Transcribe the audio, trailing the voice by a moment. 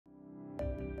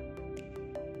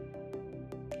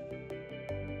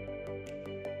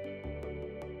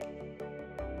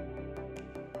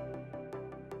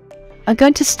I'm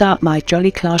going to start my Jolly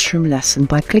Classroom lesson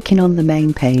by clicking on the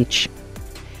main page.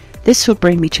 This will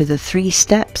bring me to the 3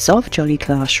 steps of Jolly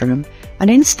Classroom, and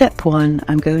in step 1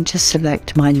 I'm going to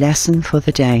select my lesson for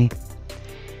the day.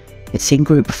 It's in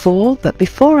group 4, but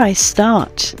before I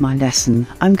start my lesson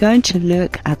I'm going to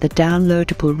look at the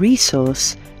downloadable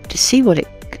resource to see what it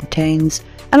contains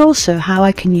and also how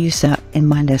I can use that in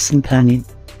my lesson planning.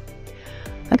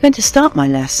 I'm going to start my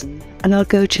lesson and I'll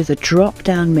go to the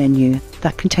drop-down menu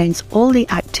that contains all the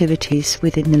activities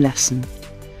within the lesson.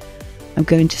 I'm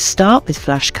going to start with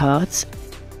flashcards,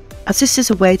 as this is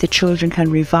a way the children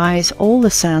can revise all the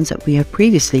sounds that we have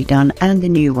previously done and the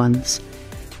new ones.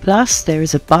 Plus there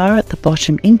is a bar at the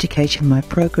bottom indicating my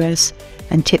progress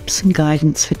and tips and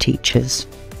guidance for teachers.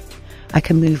 I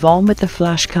can move on with the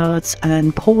flashcards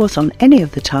and pause on any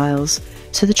of the tiles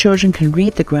so the children can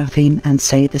read the grapheme and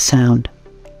say the sound.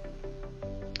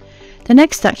 The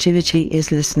next activity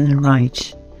is listen and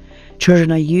write.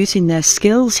 Children are using their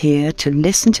skills here to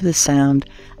listen to the sound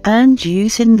and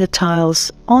using the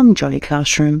tiles on Jolly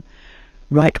Classroom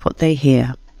write what they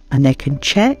hear, and they can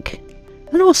check,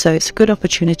 and also it's a good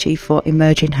opportunity for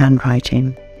emerging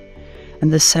handwriting.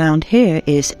 And the sound here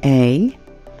is A,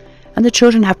 and the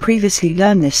children have previously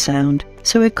learned this sound,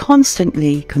 so we're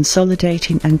constantly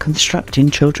consolidating and constructing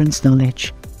children's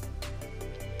knowledge.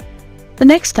 The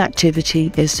next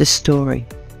activity is the story.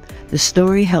 The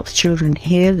story helps children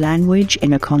hear language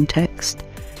in a context,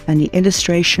 and the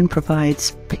illustration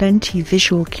provides plenty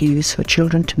visual cues for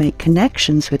children to make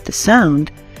connections with the sound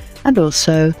and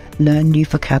also learn new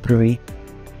vocabulary.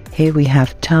 Here we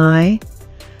have tie,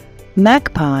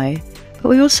 magpie, but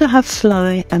we also have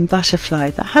fly and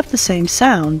butterfly that have the same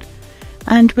sound,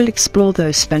 and we'll explore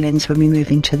those spellings when we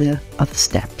move into the other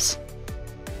steps.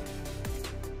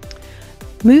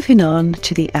 Moving on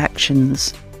to the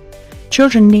actions.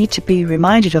 Children need to be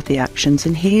reminded of the actions,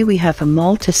 and here we have a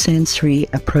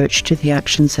multisensory approach to the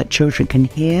actions that children can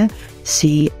hear,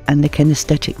 see, and the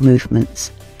kinesthetic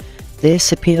movements.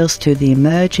 This appeals to the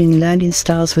emerging learning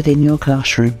styles within your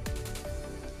classroom.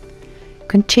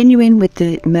 Continuing with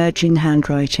the emerging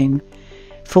handwriting,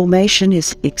 formation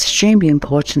is extremely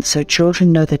important so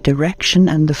children know the direction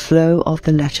and the flow of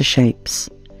the letter shapes.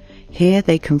 Here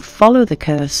they can follow the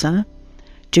cursor,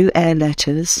 do air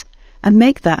letters, and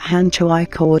make that hand-to-eye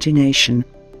coordination.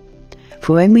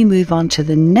 For when we move on to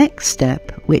the next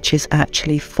step, which is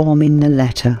actually forming the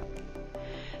letter.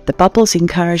 The bubbles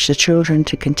encourage the children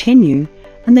to continue,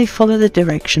 and they follow the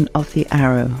direction of the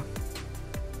arrow.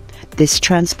 This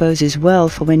transposes well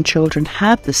for when children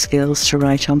have the skills to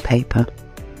write on paper.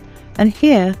 And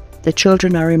here, the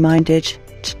children are reminded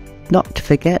not to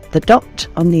forget the dot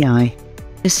on the I.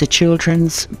 Is the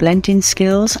children's blending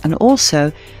skills and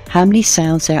also how many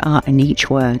sounds there are in each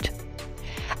word.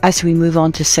 As we move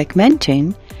on to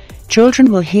segmenting,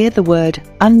 children will hear the word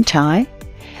untie,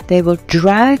 they will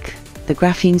drag the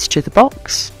graphemes to the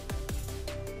box,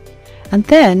 and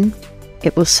then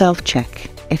it will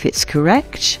self-check. If it's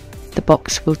correct, the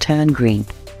box will turn green.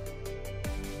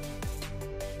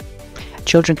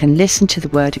 Children can listen to the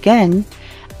word again,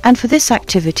 and for this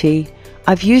activity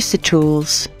I've used the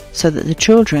tools so that the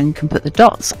children can put the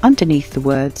dots underneath the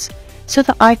words so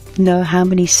that I know how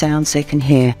many sounds they can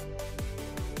hear.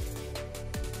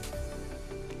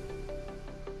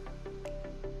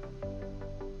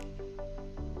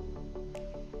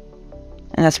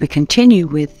 And as we continue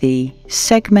with the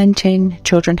segmenting,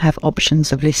 children have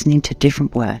options of listening to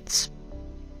different words.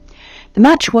 The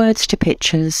match words to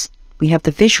pictures. We have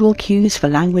the visual cues for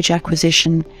language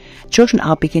acquisition. Children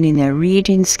are beginning their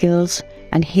reading skills,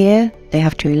 and here they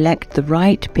have to elect the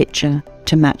right picture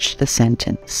to match the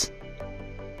sentence.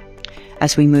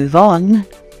 As we move on,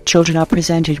 children are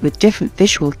presented with different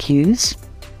visual cues,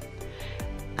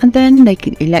 and then they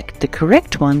can elect the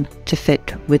correct one to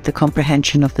fit with the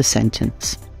comprehension of the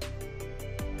sentence.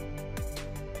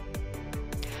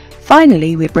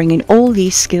 Finally, we're bringing all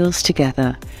these skills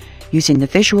together, using the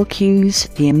visual cues,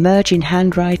 the emerging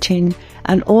handwriting,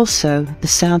 and also the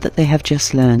sound that they have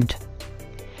just learned.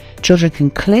 Children can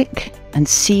click and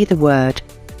see the word.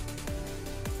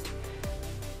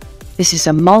 This is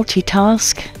a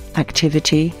multitask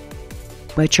activity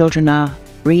where children are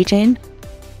reading,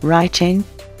 writing,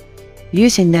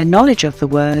 using their knowledge of the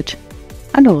word,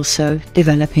 and also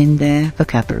developing their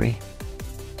vocabulary.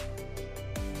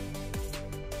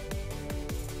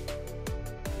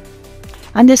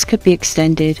 And this could be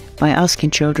extended by asking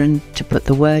children to put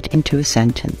the word into a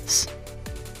sentence.